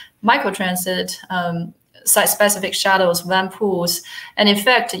 paratransit, microtransit, site-specific shuttles, van pools, and in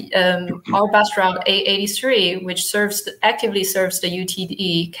fact, our bus route A83, which actively serves the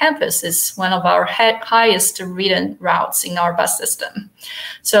UTD campus, is one of our highest ridden routes in our bus system.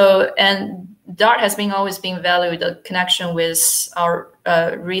 So, and DART has always been valued the connection with our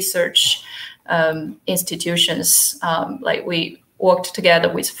research institutions. Like we worked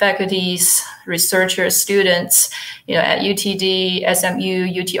together with faculties, researchers, students. At UTD,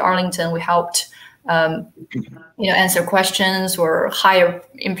 SMU, UT Arlington, we helped answer questions or hire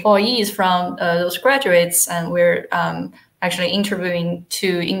employees from those graduates, and we're actually interviewing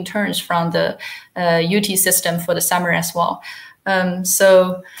 2 interns from the UT system for the summer as well.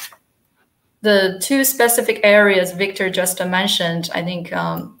 So the 2 specific areas Victor just mentioned, I think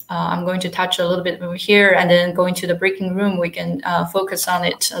I'm going to touch a little bit over here, and then going to the breaking room, we can focus on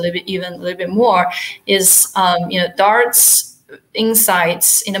it a little bit more. Is DART's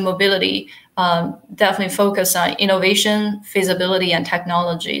insights in the mobility definitely focus on innovation, feasibility, and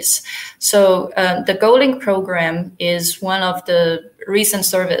technologies. So the GoLink program is one of the recent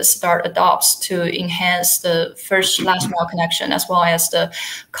service DART adopts to enhance the first last mile connection, as well as the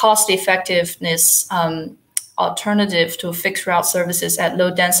cost effectiveness alternative to fixed route services at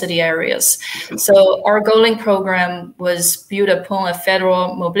low density areas. So our GoLink program was built upon a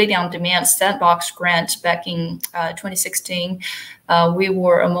federal mobility on demand sandbox grant back in 2016. We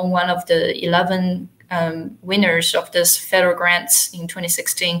were among one of the 11 winners of this federal grants in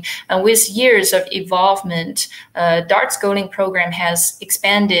 2016. And with years of involvement, DART's GoLink program has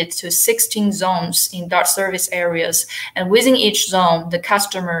expanded to 16 zones in DART service areas. And within each zone, the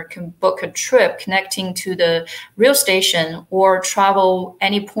customer can book a trip connecting to the rail station or travel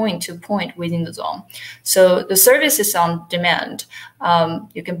any point to point within the zone. So the service is on demand.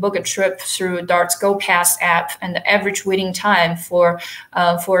 You can book a trip through DART's GoPass app, and the average waiting time for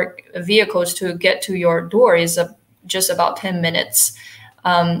vehicles to get to your door is just about 10 minutes.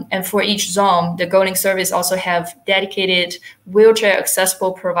 And for each zone, the GoLink service also have dedicated wheelchair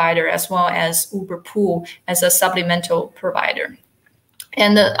accessible provider, as well as Uber Pool as a supplemental provider.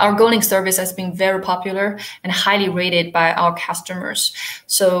 And our GoLink service has been very popular and highly rated by our customers.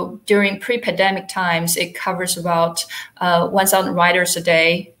 So during pre-pandemic times, it covers about 1,000 riders a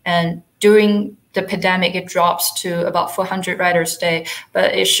day. And during the pandemic, it drops to about 400 riders a day.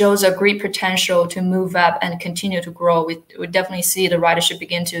 But it shows a great potential to move up and continue to grow. We definitely see the ridership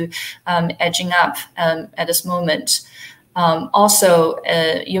begin to edging up at this moment. Also,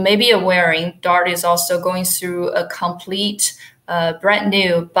 you may be aware, DART is also going through a complete brand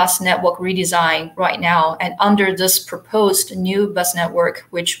new bus network redesign right now. And under this proposed new bus network,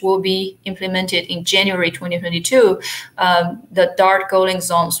 which will be implemented in January 2022, the DART goaling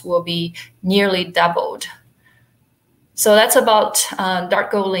zones will be nearly doubled. So that's about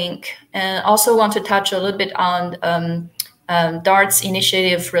DART GoLink. And also want to touch a little bit on DART's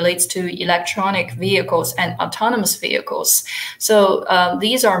initiative relates to electronic vehicles and autonomous vehicles. So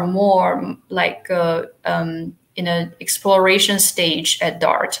these are more like in an exploration stage at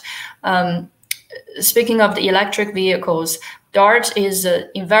DART. Speaking of the electric vehicles, DART is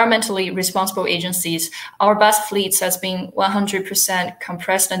environmentally responsible agencies. Our bus fleets has been 100%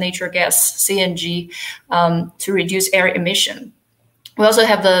 compressed natural gas, CNG, to reduce air emission. We also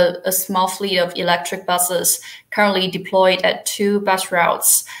have a small fleet of electric buses currently deployed at 2 bus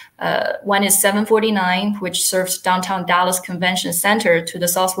routes. One is 749, which serves downtown Dallas Convention Center to the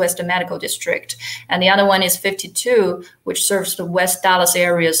Southwest Medical District. And the other one is 52, which serves the West Dallas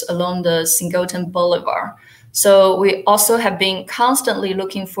areas along the Singleton Boulevard. So we also have been constantly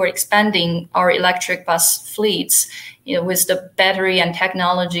looking for expanding our electric bus fleets, with the battery and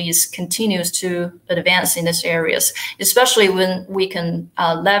technologies continues to advance in these areas, especially when we can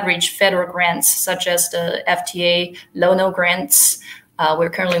leverage federal grants such as the FTA Low-No grants. We're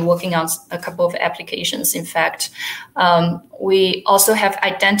currently working on a couple of applications. In fact, we also have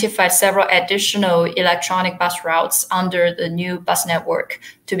identified several additional electronic bus routes under the new bus network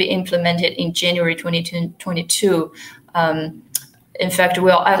to be implemented in January 2022. In fact, we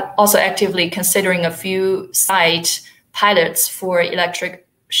are also actively considering a few site pilots for electric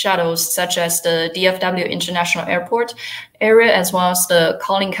shuttles, such as the DFW International Airport area, as well as the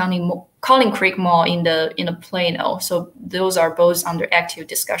Collin Creek Mall in the Plano. So those are both under active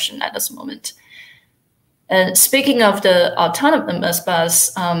discussion at this moment. And speaking of the autonomous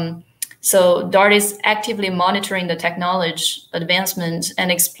bus, so DART is actively monitoring the technology advancement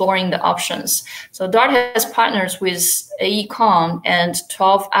and exploring the options. So DART has partners with AECOM and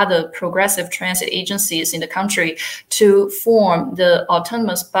 12 other progressive transit agencies in the country to form the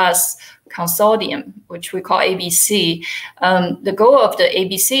Autonomous Bus Consortium, which we call ABC. The goal of the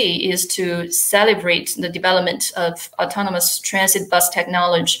ABC is to celebrate the development of autonomous transit bus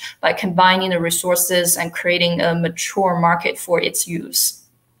technology by combining the resources and creating a mature market for its use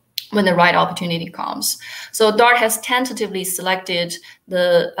when the right opportunity comes. So DART has tentatively selected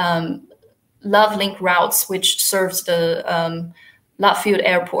the Love Link routes, which serves the Love Field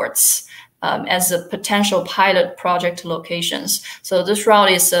airports as a potential pilot project locations. So this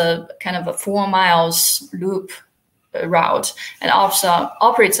route is a kind of a 4 miles loop route and also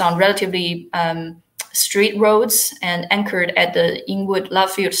operates on relatively street roads and anchored at the Inwood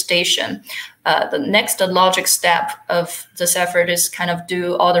Love Field station. The next logic step of this effort is kind of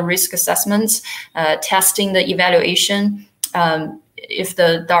do all the risk assessments, testing the evaluation. If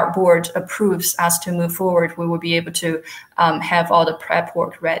the DART board approves us to move forward, we will be able to have all the prep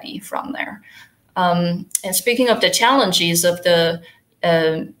work ready from there. And speaking of the challenges of the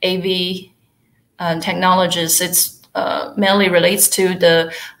AV technologies, it's mainly relates to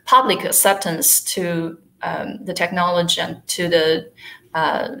the public acceptance to the technology and to the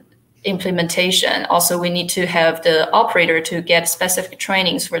implementation. Also, we need to have the operator to get specific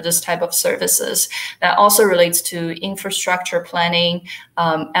trainings for this type of services. That also relates to infrastructure planning,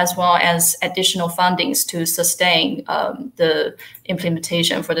 as well as additional fundings to sustain the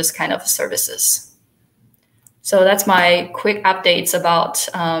implementation for this kind of services. So that's my quick updates about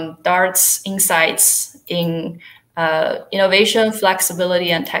DART's insights in innovation,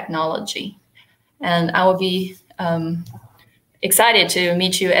 flexibility, and technology. And I will be excited to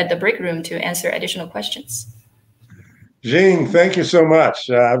meet you at the break room to answer additional questions. Jean, thank you so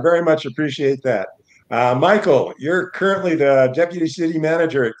much. I very much appreciate that. Michael, you're currently the Deputy City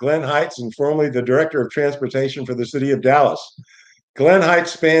Manager at Glen Heights and formerly the Director of Transportation for the City of Dallas. Glen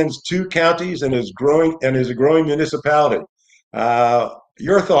Heights spans 2 counties and is growing and is a growing municipality.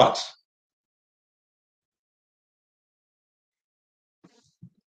 Your thoughts?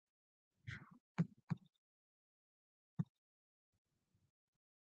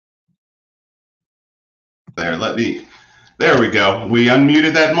 There we go. We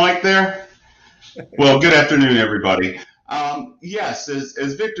unmuted that mic there. Well, good afternoon, everybody. Yes,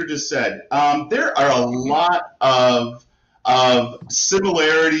 as Victor just said, there are a lot of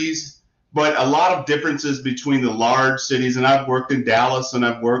similarities, but a lot of differences between the large cities. And I've worked in Dallas and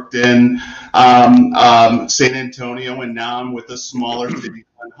I've worked in San Antonio, and now I'm with a smaller city,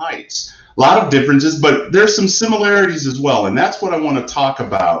 Glen Heights. A lot of differences, but there's some similarities as well. And that's what I want to talk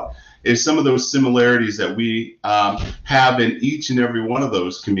about is some of those similarities that we have in each and every one of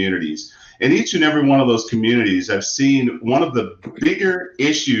those communities. In each and every one of those communities, I've seen one of the bigger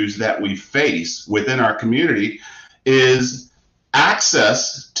issues that we face within our community is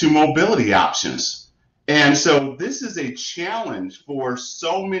access to mobility options. And so this is a challenge for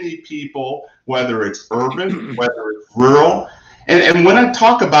so many people, whether it's urban, whether it's rural. And when I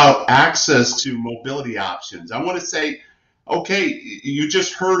talk about access to mobility options, I want to say, okay, you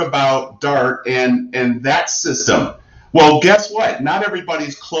just heard about DART and that system. Well, guess what? Not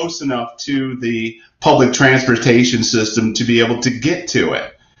everybody's close enough to the public transportation system to be able to get to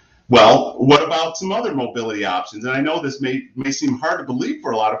it. Well, what about some other mobility options? And I know this may seem hard to believe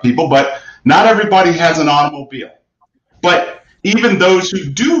for a lot of people, but not everybody has an automobile. But even those who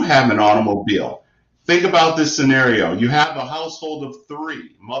do have an automobile, think about this scenario. You have a household of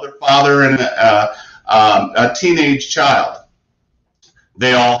 3, mother, father, and a teenage child.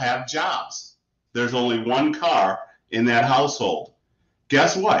 They all have jobs. There's only one car in that household.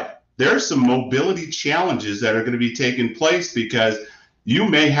 Guess what? There's some mobility challenges that are going to be taking place because you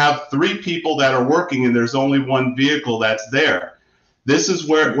may have 3 people that are working and there's only one vehicle that's there. This is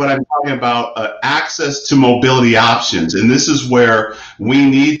where what I'm talking about, access to mobility options. And this is where we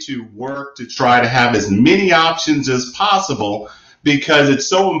need to work to try to have as many options as possible, because it's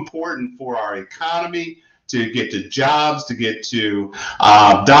so important for our economy to get to jobs, to get to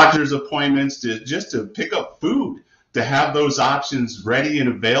doctor's appointments, to pick up food, to have those options ready and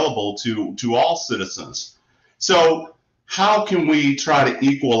available to all citizens. So how can we try to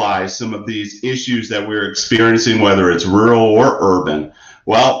equalize some of these issues that we're experiencing, whether it's rural or urban?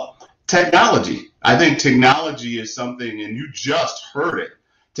 Well, technology. I think technology is something, and you just heard it,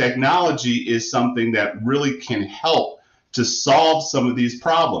 technology is something that really can help to solve some of these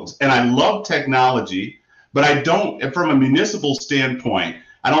problems. And I love technology, but I don't, from a municipal standpoint,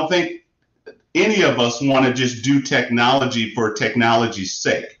 I don't think any of us want to just do technology for technology's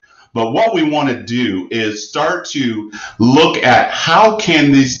sake. But what we want to do is start to look at how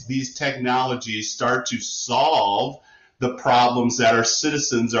can these technologies start to solve the problems that our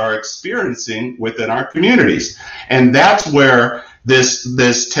citizens are experiencing within our communities. And that's where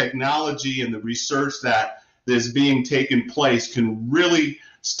this technology and the research that is being taken place can really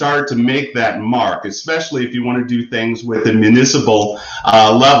start to make that mark, especially if you want to do things with the municipal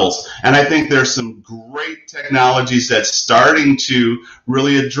levels. And I think there's some great technologies that's starting to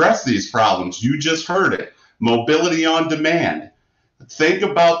really address these problems. You just heard it, mobility on demand. Think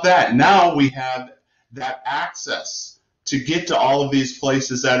about that. Now we have that access to get to all of these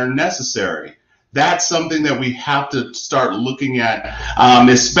places that are necessary. That's something that we have to start looking at,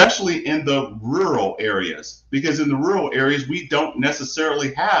 especially in the rural areas, because in the rural areas, we don't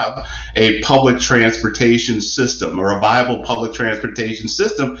necessarily have a public transportation system or a viable public transportation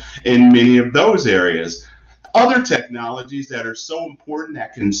system in many of those areas. Other technologies that are so important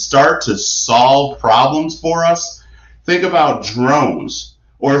that can start to solve problems for us, think about drones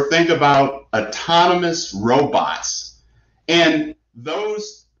or think about autonomous robots and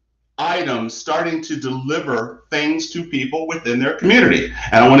those items starting to deliver things to people within their community.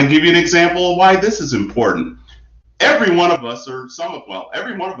 And I want to give you an example of why this is important. Every one of us,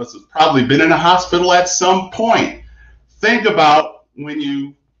 every one of us has probably been in a hospital at some point. Think about when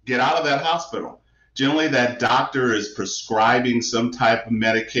you get out of that hospital. Generally, that doctor is prescribing some type of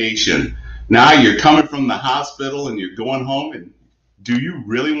medication. Now you're coming from the hospital and you're going home, and do you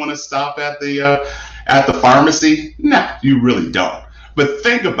really want to stop at the pharmacy? No, you really don't. But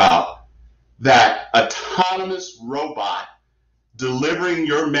think about that autonomous robot delivering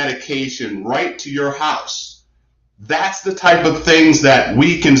your medication right to your house. That's the type of things that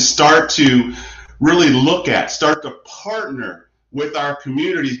we can start to really look at, start to partner with our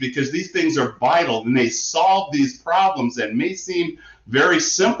communities, because these things are vital and they solve these problems that may seem very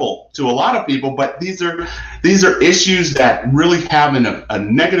simple to a lot of people, but these are issues that really have a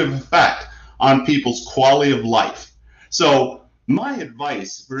negative effect on people's quality of life. So my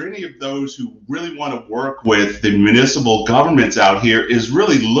advice for any of those who really want to work with the municipal governments out here is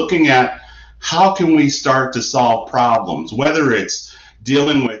really looking at how can we start to solve problems, whether it's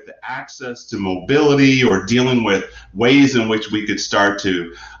dealing with access to mobility or dealing with ways in which we could start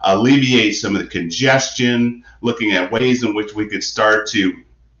to alleviate some of the congestion, looking at ways in which we could start to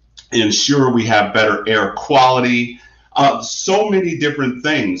ensure we have better air quality, so many different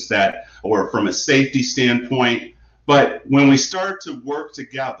things that, or from a safety standpoint. But when we start to work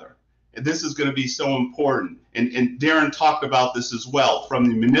together, and this is going to be so important, and Darren talked about this as well, from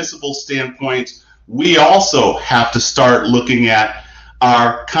the municipal standpoint, we also have to start looking at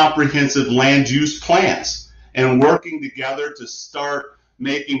our comprehensive land use plans and working together to start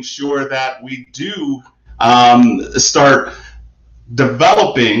making sure that we do start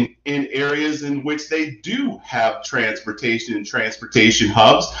developing in areas in which they do have transportation and transportation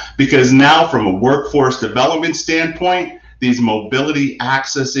hubs, because now from a workforce development standpoint, these mobility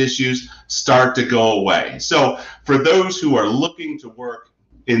access issues start to go away. So for those who are looking to work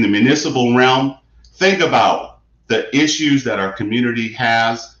in the municipal realm, think about the issues that our community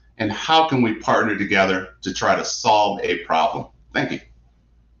has and how can we partner together to try to solve a problem. Thank you.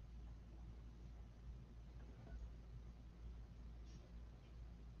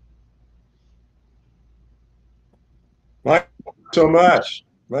 Mike, so much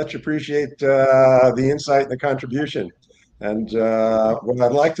appreciate the insight and the contribution. And what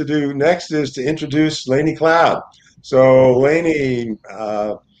I'd like to do next is to introduce Lainey Cloud. So Lainey,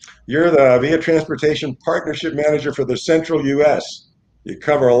 you're the VIA Transportation Partnership Manager for the Central U.S. You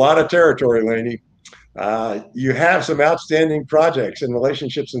cover a lot of territory, Lainey. You have some outstanding projects and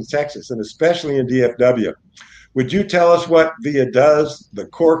relationships in Texas, and especially in DFW. Would you tell us what VIA does, the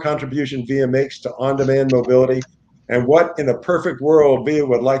core contribution VIA makes to on-demand mobility, and what in a perfect world VIA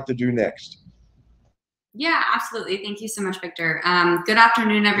would like to do next? Yeah, absolutely. Thank you so much, Victor. Good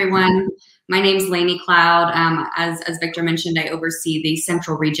afternoon, everyone. My name is Lainey Cloud. As Victor mentioned, I oversee the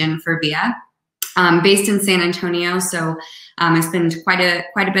central region for VIA. Based in San Antonio, so I spend quite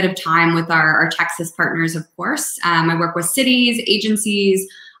a bit of time with our Texas partners, of course. I work with cities, agencies,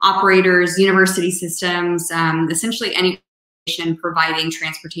 operators, university systems, essentially any providing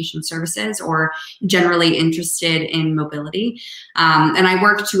transportation services or generally interested in mobility. And I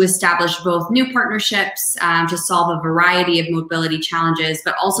work to establish both new partnerships to solve a variety of mobility challenges,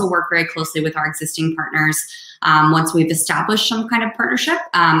 but also work very closely with our existing partners once we've established some kind of partnership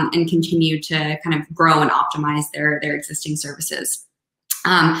and continue to kind of grow and optimize their existing services.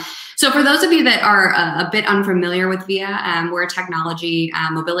 So for those of you that are a bit unfamiliar with VIA, we're a technology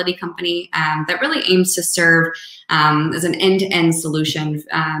mobility company that really aims to serve as an end-to-end solution,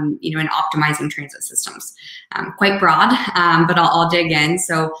 in optimizing transit systems. Quite broad, but I'll dig in.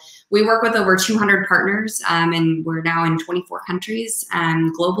 So we work with over 200 partners, and we're now in 24 countries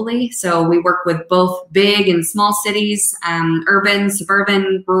globally. So we work with both big and small cities, urban,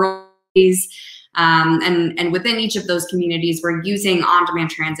 suburban, rural cities. And within each of those communities, we're using on-demand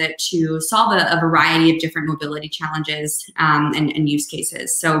transit to solve a variety of different mobility challenges and use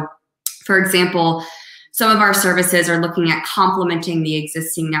cases. So, for example, some of our services are looking at complementing the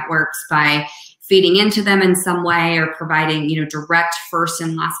existing networks by feeding into them in some way or providing, direct first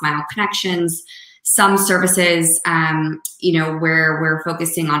and last mile connections. Some services, where we're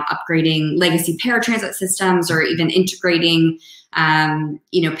focusing on upgrading legacy paratransit systems or even integrating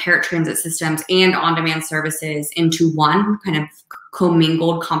paratransit systems and on-demand services into one kind of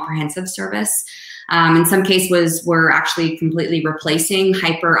commingled comprehensive service. In some cases, we're actually completely replacing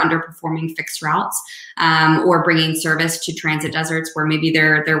hyper underperforming fixed routes or bringing service to transit deserts where maybe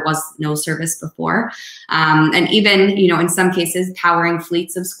there was no service before. And even, in some cases, powering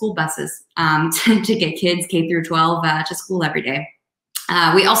fleets of school buses to get kids K through 12 to school every day.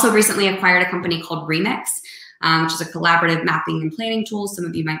 We also recently acquired a company called Remix, which is a collaborative mapping and planning tool some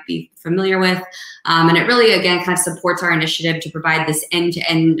of you might be familiar with. And it really, again, kind of supports our initiative to provide this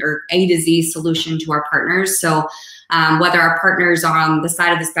end-to-end or A to Z solution to our partners. So whether our partners are on the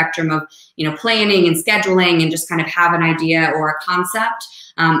side of the spectrum of, planning and scheduling and just kind of have an idea or a concept,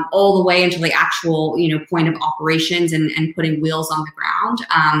 all the way into the actual, point of operations and putting wheels on the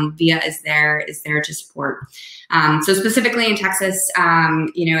ground, VIA is there to support. So specifically in Texas,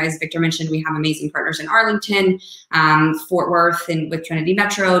 as Victor mentioned, we have amazing partners in Arlington, Fort Worth and with Trinity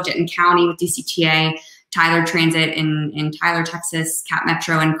Metro, Denton County with DCTA, Tyler Transit in Tyler, Texas, Cap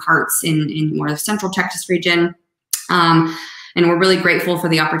Metro and CARTS in more of the Central Texas region. And we're really grateful for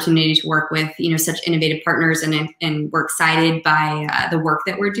the opportunity to work with, such innovative partners, and we're excited by the work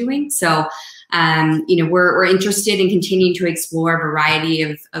that we're doing. So, we're interested in continuing to explore a variety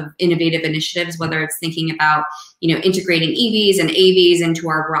of innovative initiatives, whether it's thinking about, integrating EVs and AVs into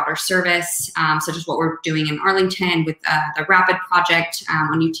our broader service, such as what we're doing in Arlington with the Rapid project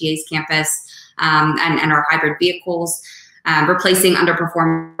on UTA's campus and our hybrid vehicles. Replacing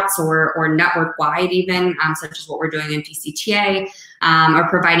underperforming routes or network-wide even, such as what we're doing in DCTA, or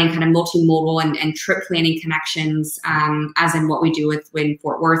providing kind of multimodal and trip planning connections, as in what we do in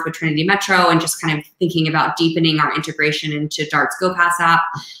Fort Worth with Trinity Metro, and just kind of thinking about deepening our integration into DART's GoPass app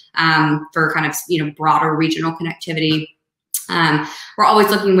for kind of broader regional connectivity. We're always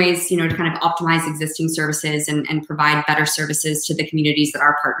looking ways, to kind of optimize existing services and provide better services to the communities that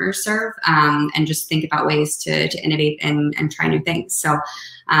our partners serve, and just think about ways to innovate and try new things. So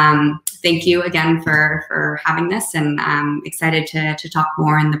thank you again for having this, and I'm excited to talk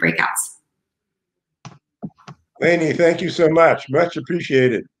more in the breakouts. Lainey, thank you so much. Much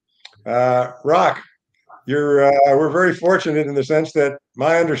appreciated. Rock, we're very fortunate in the sense that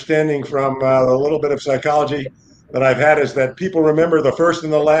my understanding from a little bit of psychology that I've had is that people remember the first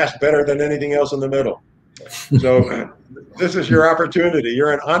and the last better than anything else in the middle. So this is your opportunity.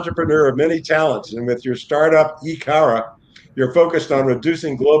 You're an entrepreneur of many talents, and with your startup, eCara, you're focused on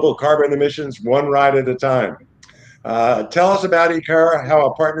reducing global carbon emissions one ride at a time. Tell us about eCara, how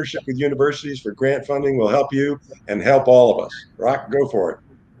a partnership with universities for grant funding will help you and help all of us. Rock, go for it.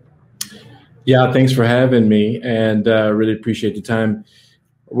 Yeah, thanks for having me, and really appreciate the time.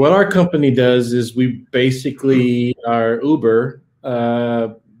 What our company does is we basically are Uber,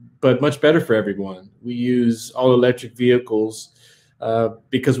 but much better for everyone. We use all electric vehicles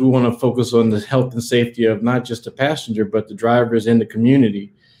because we want to focus on the health and safety of not just the passenger, but the drivers and the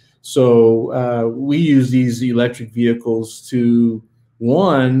community. So we use these electric vehicles to,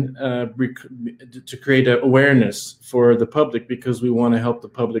 one, to create an awareness for the public, because we want to help the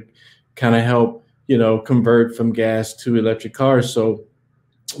public kind of help, convert from gas to electric cars. So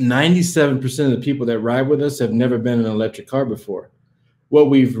 97% of the people that ride with us have never been in an electric car before. What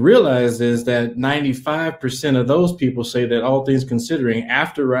we've realized is that 95% of those people say that, all things considering,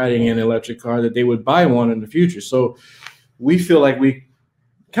 after riding an electric car, that they would buy one in the future. So we feel like we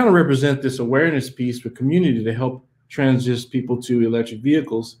kind of represent this awareness piece for community to help transition people to electric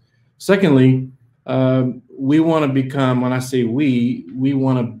vehicles. Secondly, we want to become, when I say we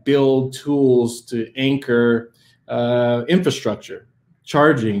want to build tools to anchor infrastructure.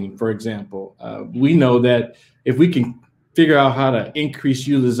 Charging, for example. We know that if we can figure out how to increase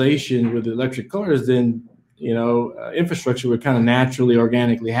utilization with electric cars, then infrastructure would kind of naturally,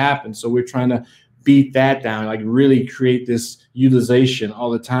 organically happen. So we're trying to beat that down, like really create this utilization all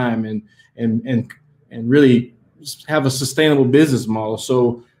the time, and really have a sustainable business model.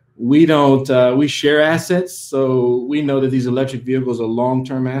 So we don't we share assets. So we know that these electric vehicles are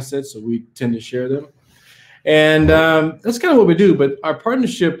long-term assets, so we tend to share them. And that's kind of what we do. But our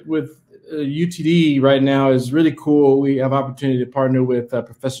partnership with UTD right now is really cool. We have opportunity to partner with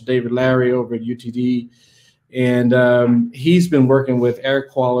Professor David Larry over at UTD. And he's been working with air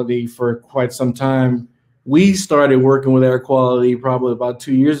quality for quite some time. We started working with air quality probably about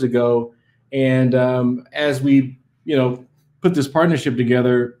 2 years ago. And as we, put this partnership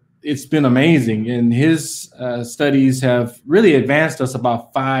together, it's been amazing. And his studies have really advanced us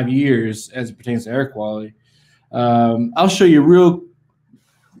about 5 years as it pertains to air quality. I'll show you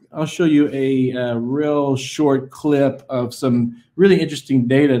a real short clip of some really interesting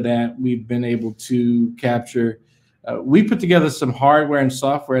data that we've been able to capture. We put together some hardware and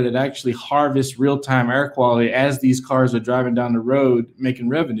software that actually harvests real-time air quality as these cars are driving down the road, making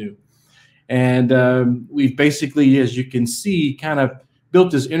revenue. And we've basically, as you can see, kind of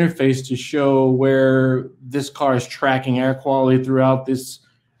built this interface to show where this car is tracking air quality throughout this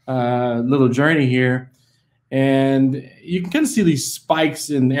little journey here. And you can kind of see these spikes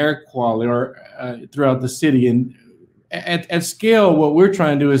in air quality throughout the city. And at scale, what we're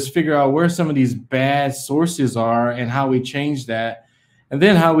trying to do is figure out where some of these bad sources are and how we change that. And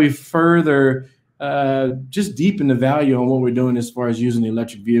then how we further just deepen the value on what we're doing as far as using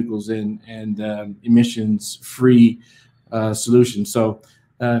electric vehicles and emissions-free solutions. So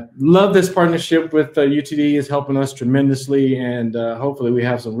love this partnership with UTD. Is helping us tremendously. And hopefully we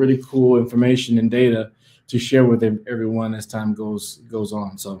have some really cool information and data to share with everyone as time goes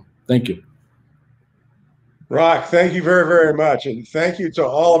on. So thank you. Rock, thank you very, very much. And thank you to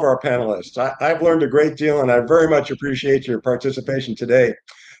all of our panelists. I've learned a great deal, and I very much appreciate your participation today.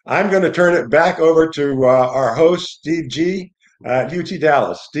 I'm going to turn it back over to our host, Steve G. at UT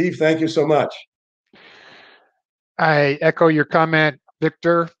Dallas. Steve, thank you so much. I echo your comment,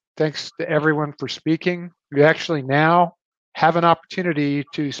 Victor. Thanks to everyone for speaking. You actually now have an opportunity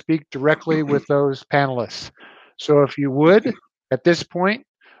to speak directly with those panelists. So if you would, at this point,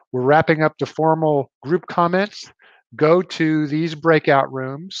 we're wrapping up the formal group comments. Go to these breakout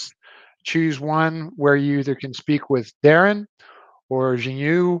rooms, choose one where you either can speak with Darren or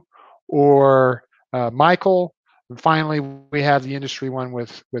Jinyu or Michael. And finally, we have the industry one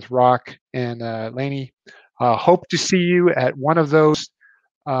with Rock and Lainey. Hope to see you at one of those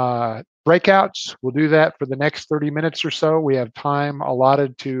breakouts. We'll do that for the next 30 minutes or so. We have time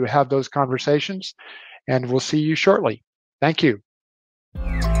allotted to have those conversations, and we'll see you shortly. Thank you.